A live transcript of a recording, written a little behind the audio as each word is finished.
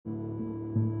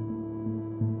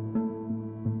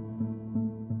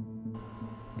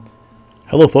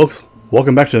Hello folks,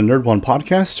 welcome back to the Nerd One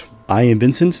podcast. I am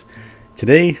Vincent.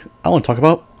 Today I want to talk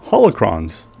about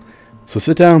Holocrons. So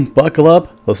sit down, buckle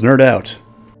up, let's nerd out.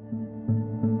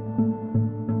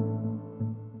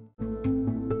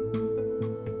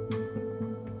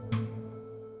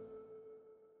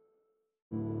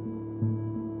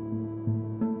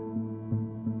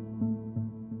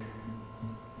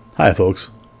 Hi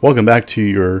folks, welcome back to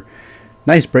your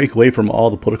nice break away from all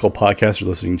the political podcasts you're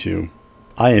listening to.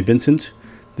 I am Vincent,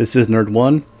 this is Nerd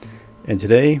One, and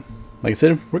today, like I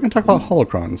said, we're going to talk about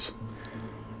Holocrons.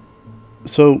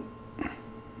 So,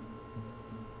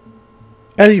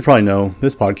 as you probably know,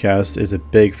 this podcast is a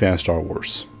big fan of Star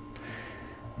Wars.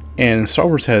 And Star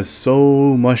Wars has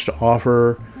so much to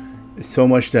offer, so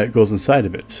much that goes inside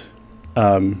of it.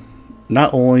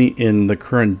 Not only in the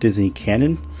current Disney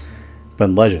canon, but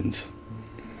in Legends.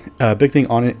 A big thing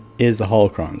on it is the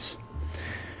Holocrons.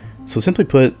 So simply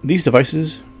put, these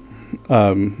devices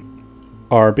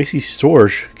are basically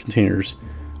storage containers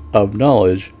of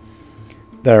knowledge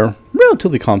that are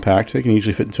relatively compact. They can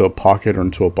usually fit into a pocket or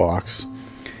into a box,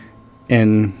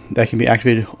 and that can be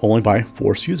activated only by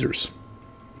Force users.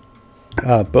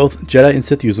 Both Jedi and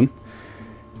Sith use them,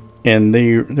 and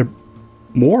they're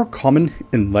more common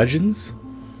in Legends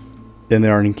than they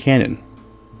are in canon.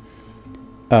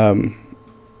 One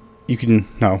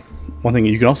thing,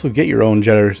 you can also get your own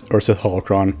Jedi or Sith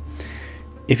Holocron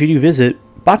if you do visit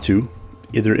Batu,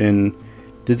 either in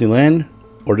Disneyland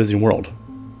or Disney World.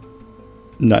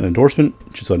 Not an endorsement,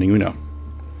 just letting you know.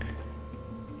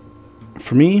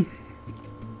 For me,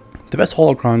 the best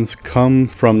Holocrons come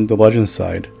from the Legends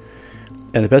side,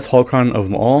 and the best Holocron of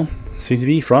them all seems to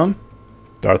be from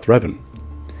Darth Revan.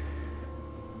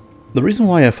 The reason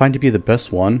why I find to be the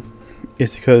best one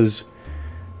is because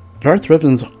Darth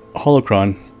Revan's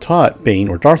Holocron taught Bane,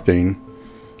 or Darth Bane,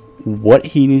 what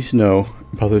he needs to know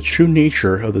about the true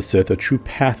nature of the Sith, the true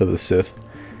path of the Sith,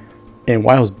 and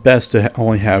why it was best to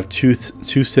only have two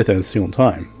Sith at a single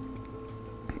time.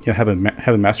 You know, have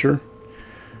a master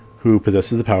who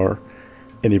possesses the power,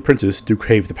 and the apprentice to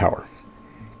crave the power.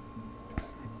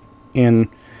 And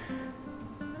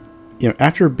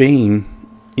after Bane,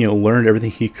 learned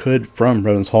everything he could from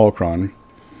Revan's Holocron,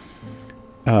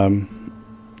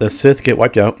 the Sith get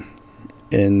wiped out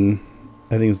in,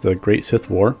 I think it's the Great Sith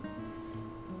War.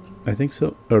 I think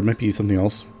so, or it might be something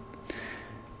else.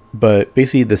 But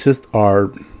basically, the Sith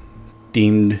are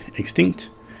deemed extinct,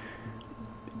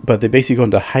 but they basically go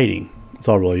into hiding. That's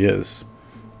all it really is.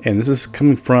 And this is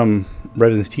coming from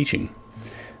Revan's teaching.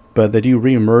 But they do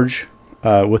re-emerge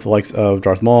with the likes of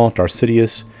Darth Maul, Darth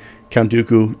Sidious, Count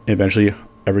Dooku, and eventually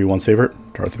everyone's favorite,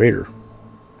 Darth Vader.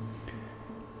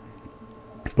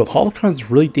 But Holocrons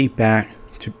really date back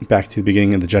to the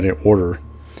beginning of the Jedi Order,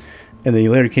 and they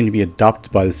later came to be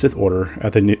adopted by the Sith Order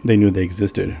after they knew they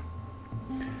existed.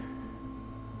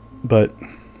 But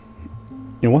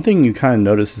one thing you kind of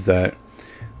notice is that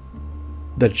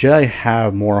the Jedi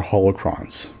have more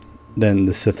Holocrons than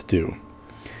the Sith do.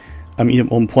 I mean,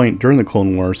 at one point during the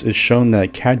Clone Wars, it's shown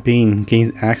that Cad Bane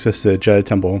gains access to the Jedi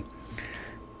Temple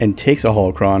and takes a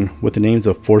Holocron with the names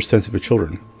of Force-sensitive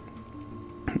children.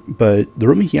 But the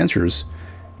room he enters,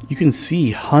 you can see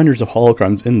hundreds of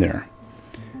Holocrons in there.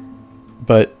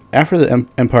 But after the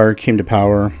Empire came to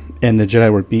power and the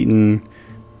Jedi were beaten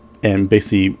and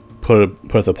basically put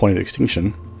at the point of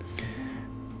extinction,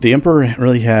 the Emperor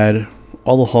really had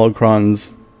all the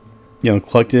Holocrons,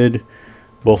 collected,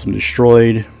 both of them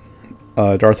destroyed.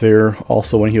 Darth Vader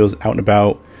also, when he was out and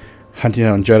about hunting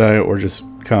down Jedi or just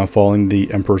kind of following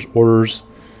the Emperor's orders,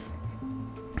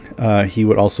 he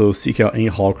would also seek out any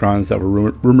Holocrons that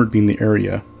were rumored to be in the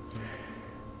area.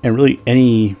 And really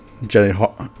any Jedi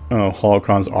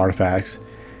Holocrons artifacts,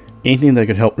 anything that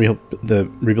could help rebuild the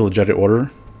Jedi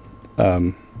Order,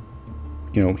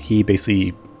 he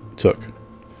basically took.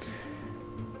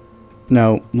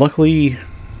 Now, luckily,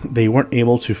 they weren't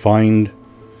able to find,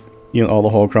 all the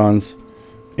Holocrons.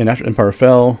 And after Empire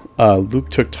fell, Luke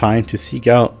took time to seek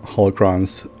out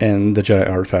Holocrons and the Jedi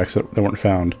artifacts that weren't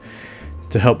found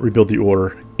to help rebuild the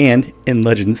Order. And in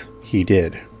Legends, he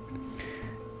did.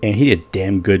 And he did a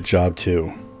damn good job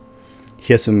too.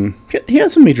 He had some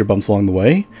major bumps along the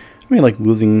way. I mean, like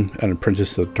losing an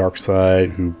apprentice to the dark side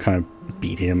who kind of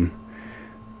beat him.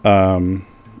 Clones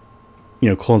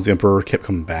of the Emperor kept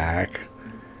coming back.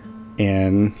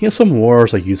 And he had some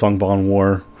wars like Yuzong Vong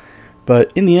War.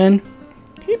 But in the end,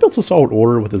 he built a solid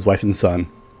order with his wife and son.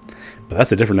 But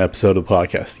that's a different episode of the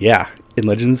podcast. Yeah, in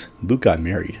Legends, Luke got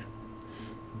married.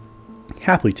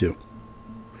 Happily too.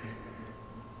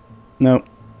 Now,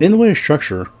 in the way of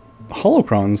structure,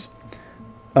 Holocrons,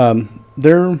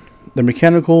 they're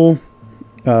mechanical,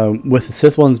 with the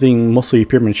Sith ones being mostly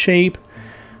pyramid shape,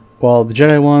 while the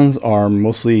Jedi ones are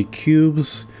mostly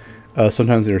cubes.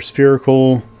 Sometimes they're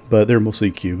spherical, but they're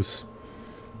mostly cubes.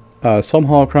 Some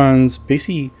holocrons,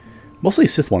 basically mostly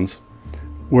Sith ones,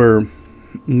 were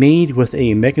made with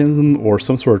a mechanism or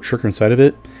some sort of trick inside of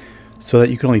it so that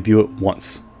you can only view it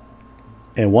once.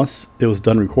 And once it was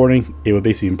done recording, it would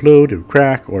basically implode, it would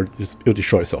crack, or it would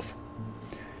destroy itself.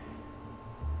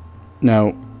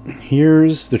 Now,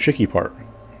 here's the tricky part.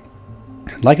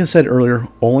 Like I said earlier,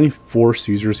 only Force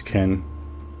users can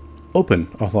open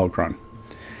a holocron.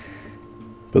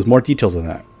 But there's more details than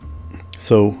that.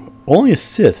 So, only a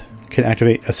Sith can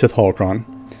activate a Sith holocron,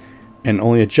 and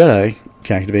only a Jedi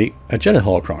can activate a Jedi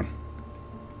holocron.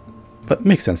 But it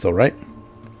makes sense though, right?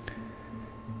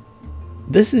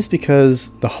 This is because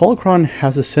the holocron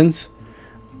has a sense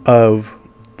of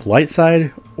the light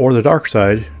side or the dark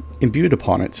side imbued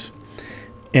upon it,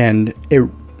 and it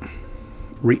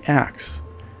reacts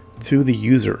to the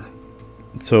user.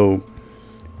 So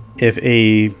if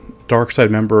a dark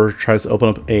side member tries to open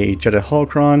up a Jedi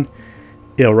holocron,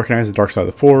 it'll recognize the dark side of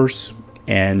the Force,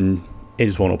 and it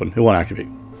just won't open. It won't activate.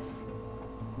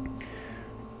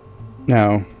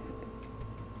 Now,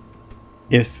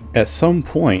 if at some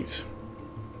point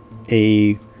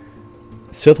a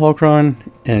Sith holocron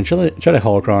and a Jedi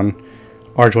holocron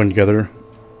are joined together,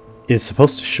 it's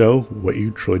supposed to show what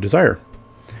you truly desire.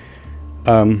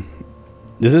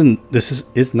 This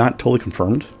is not totally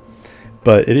confirmed,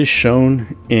 but it is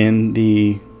shown in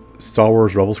the Star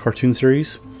Wars Rebels cartoon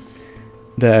series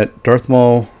that Darth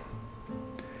Maul,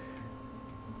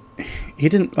 he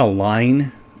didn't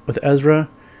align with Ezra.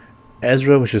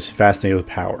 Ezra was just fascinated with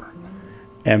power,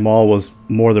 and Maul was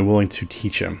more than willing to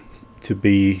teach him to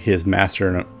be his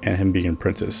master and him being an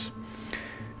apprentice.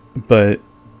 But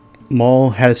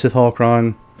Maul had a Sith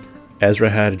holocron, Ezra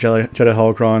had a Jedi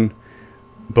holocron.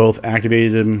 Both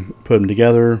activated him, put him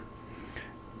together,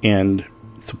 and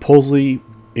supposedly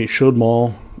it showed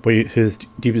Maul what his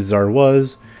deepest desire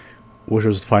was, which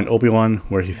was to find Obi-Wan,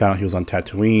 where he found out he was on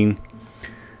Tatooine.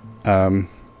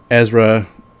 Ezra,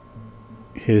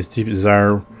 his deepest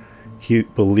desire, he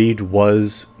believed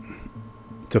was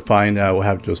to find out what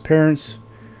happened to his parents,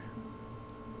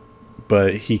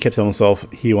 but he kept telling himself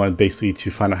he wanted basically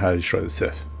to find out how to destroy the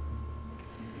Sith.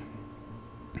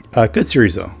 Good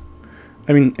series though.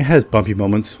 I mean, it has bumpy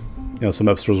moments. You know, some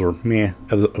episodes were meh,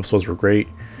 other episodes were great,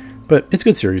 but it's a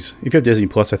good series. If you have Disney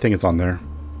Plus, I think it's on there.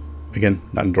 Again,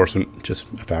 not endorsement, just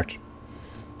a fact.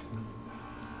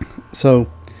 So,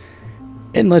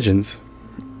 in Legends,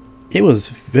 it was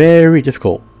very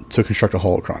difficult to construct a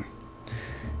holocron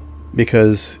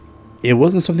because it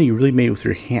wasn't something you really made with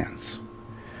your hands.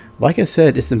 Like I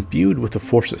said, it's imbued with the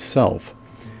Force itself,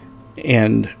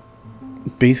 and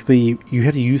basically you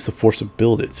had to use the Force to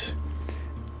build it,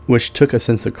 which took a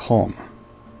sense of calm.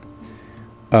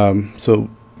 So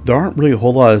there aren't really a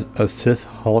whole lot of Sith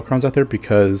holocrons out there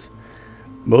because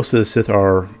most of the Sith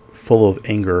are full of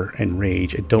anger and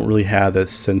rage and don't really have that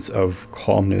sense of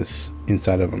calmness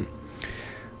inside of them.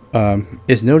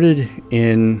 It's noted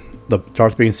in the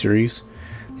Darth Bane series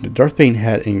that Darth Bane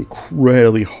had an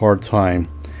incredibly hard time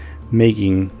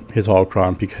making his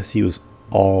holocron because he was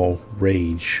all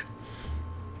rage.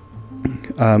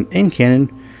 In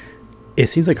canon, it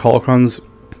seems like holocrons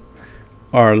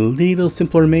are a little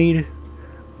simpler made.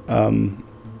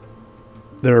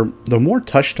 They're more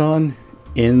touched on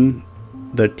in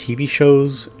the TV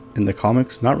shows and the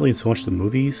comics, not really so much the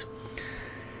movies.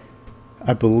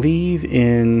 I believe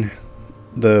in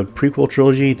the prequel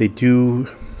trilogy they do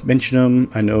mention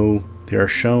them. I know they are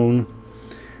shown,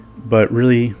 but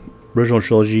really, original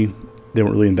trilogy, they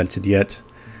weren't really invented yet.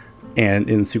 And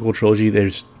in the sequel trilogy, I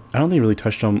don't think they really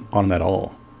touched on them at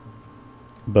all.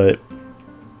 But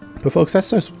folks, I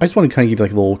just want to kind of give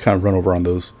like a little kind of run over on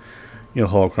those,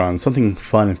 holocrons, something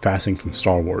fun and fascinating from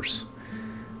Star Wars.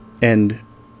 And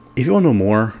if you want to know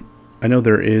more, I know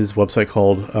there is a website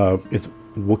called it's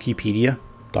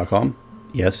Wikipedia.com.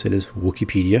 Yes, it is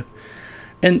Wikipedia,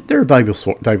 and they're a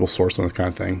valuable source on this kind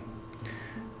of thing.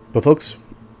 But folks,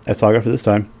 that's all I got for this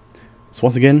time. So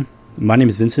once again, my name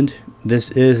is Vincent. This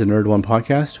is the Nerd One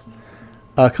Podcast.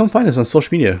 Come find us on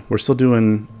social media. We're still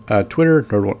doing Twitter,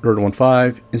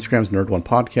 Nerd15, Instagram's Nerd1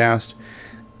 Podcast,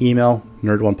 email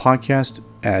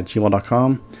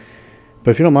nerd1podcast@gmail.com.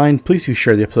 But if you don't mind, please do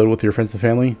share the episode with your friends and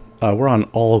family. We're on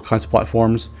all kinds of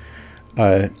platforms.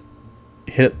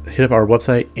 Hit up our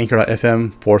website,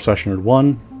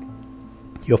 anchor.fm/nerd1.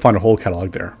 You'll find a whole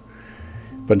catalog there.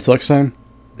 But until next time,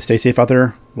 stay safe out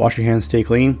there, wash your hands, stay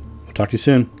clean. We'll talk to you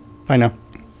soon. Bye now.